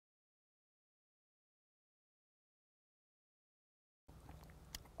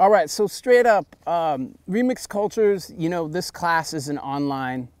All right, so straight up, Remix Cultures, you know, this class is an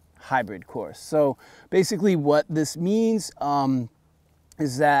online hybrid course. So basically what this means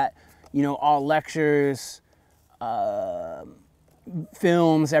is that, you know, all lectures,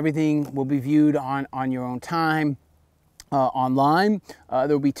 films, everything will be viewed on your own time online. There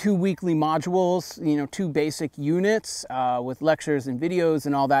will be 2 weekly modules, you know, 2 basic units with lectures and videos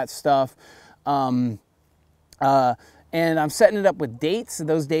and all that stuff. And I'm setting it up with dates.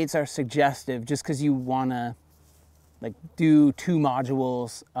 Those dates are suggestive just because you want to like do 2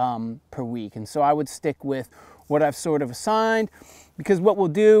 modules per week. And so I would stick with what I've sort of assigned, because what we'll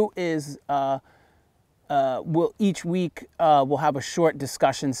do is each week we'll have a short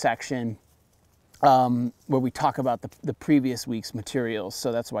discussion section where we talk about the previous week's materials.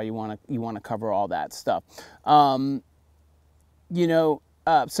 So that's why you want to cover all that stuff. You know,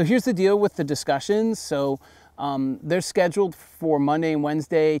 so here's the deal with the discussions. So they're scheduled for Monday and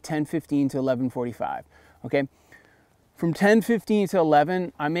Wednesday, 10:15 to 11:45. Okay. From 10:15 to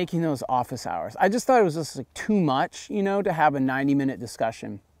 11, I'm making those office hours. I just thought it was just like too much, you know, to have a 90-minute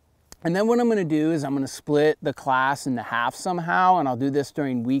discussion. And then what I'm going to do is I'm going to split the class into half somehow, and I'll do this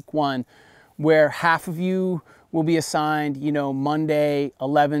during week 1, where half of you will be assigned, you know, Monday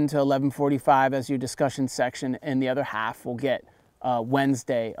 11 to 11:45 as your discussion section, and the other half will get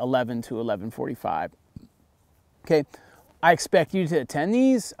Wednesday 11 to 11:45. Okay, I expect you to attend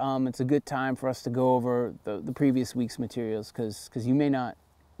these. It's a good time for us to go over the previous week's materials because you may not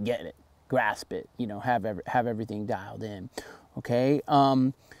get it, grasp it, you know, have everything dialed in. Okay.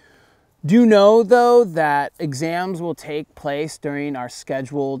 Do know though that exams will take place during our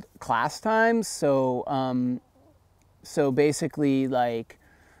scheduled class times. So so basically, like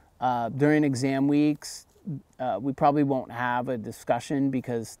during exam weeks, we probably won't have a discussion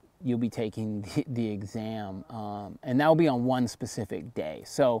because you'll be taking the exam, and that will be on one specific day.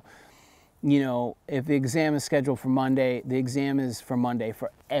 So, you know, if the exam is scheduled for Monday, the exam is for Monday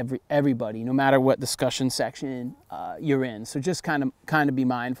for everybody, no matter what discussion section you're in. So just kind of be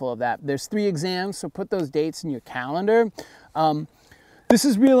mindful of that. There's 3 exams, so put those dates in your calendar. This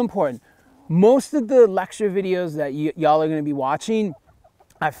is real important. Most of the lecture videos that y'all are going to be watching,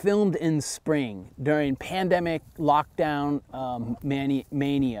 I filmed in spring during pandemic lockdown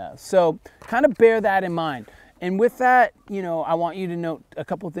mania. So kind of bear that in mind. And with that, you know, I want you to note a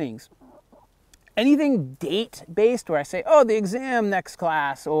couple things. Anything date-based where I say, oh, the exam next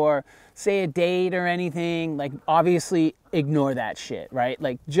class, or say a date or anything, like obviously ignore that shit, right?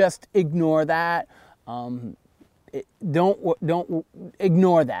 Like just ignore that. Don't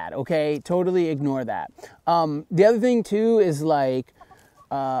ignore that, okay? Totally ignore that. The other thing too is like,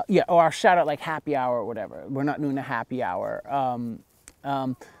 yeah, or I'll shout out like happy hour or whatever. We're not doing a happy hour.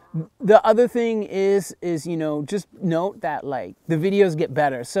 The other thing is, you know, just note that like the videos get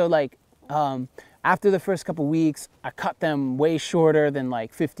better. So like, after the first couple weeks, I cut them way shorter than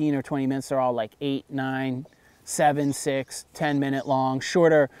like 15 or 20 minutes. They're all like 8, 9, 7, 6, 10-minute long,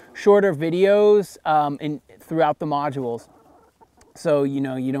 shorter videos throughout the modules. So, you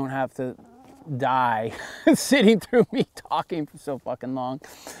know, you don't have to die sitting through me talking for so fucking long.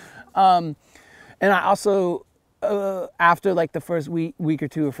 And I also, after like the first week or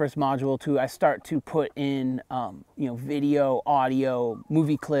two, or first module too, I start to put in, you know, video, audio,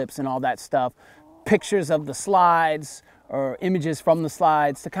 movie clips and all that stuff, pictures of the slides or images from the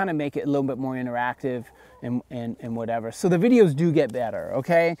slides to kind of make it a little bit more interactive and whatever. So the videos do get better,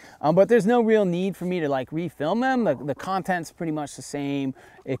 okay? But there's no real need for me to like refilm them. The content's pretty much the same,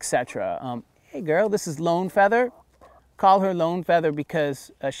 etc. Hey girl, this is Lone Feather. Call her Lone Feather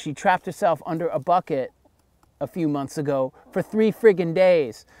because she trapped herself under a bucket a few months ago for 3 friggin'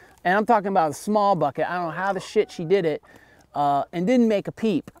 days. And I'm talking about a small bucket. I don't know how the shit she did it, and didn't make a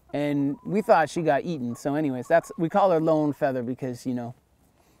peep. And we thought she got eaten. So anyways, we call her Lone Feather because, you know,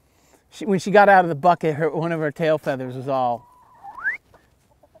 when she got out of the bucket, one of her tail feathers was all,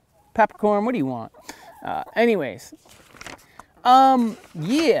 peppercorn, what do you want? Anyways,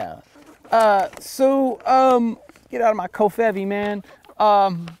 yeah. So get out of my kofevi, man.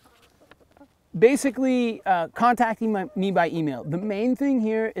 Basically, contacting me by email. The main thing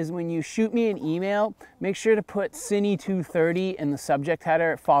here is when you shoot me an email, make sure to put CINE 230 in the subject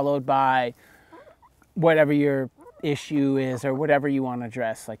header, followed by whatever your issue is or whatever you want to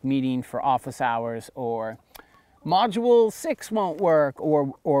address, like meeting for office hours or module 6 won't work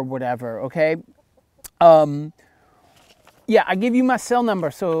or whatever, okay? Yeah, I give you my cell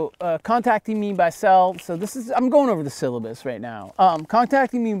number, so contacting me by cell, so I'm going over the syllabus right now.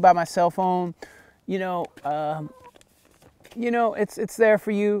 Contacting me by my cell phone, you know, you know, it's there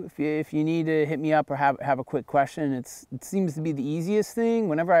for you. If you need to hit me up or have a quick question, it seems to be the easiest thing.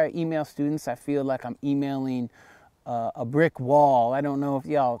 Whenever I email students, I feel like I'm emailing a brick wall. I don't know if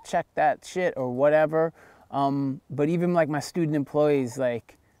y'all check that shit or whatever. But even like my student employees,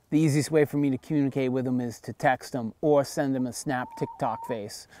 like the easiest way for me to communicate with them is to text them or send them a snap TikTok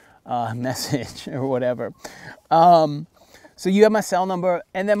face message or whatever. So you have my cell number,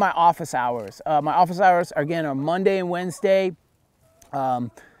 and then my office hours. My office hours, again, are Monday and Wednesday,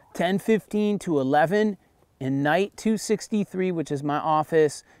 10:15 to 11, and night 263, which is my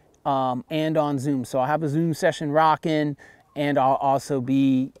office, and on Zoom. So I'll have a Zoom session rocking, and I'll also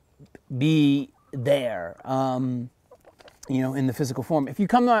be there, you know, in the physical form. If you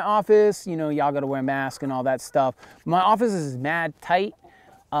come to my office, you know, y'all got to wear a mask and all that stuff. My office is mad tight.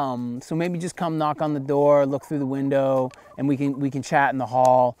 So maybe just come knock on the door, look through the window, and we can chat in the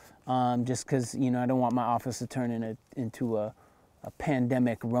hall. Just because, you know, I don't want my office to turn into a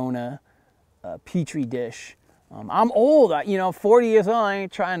pandemic Rona petri dish. I'm old, you know, 40 years old. I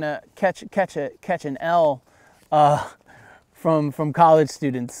ain't trying to catch an L from college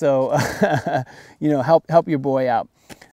students. So you know, help your boy out.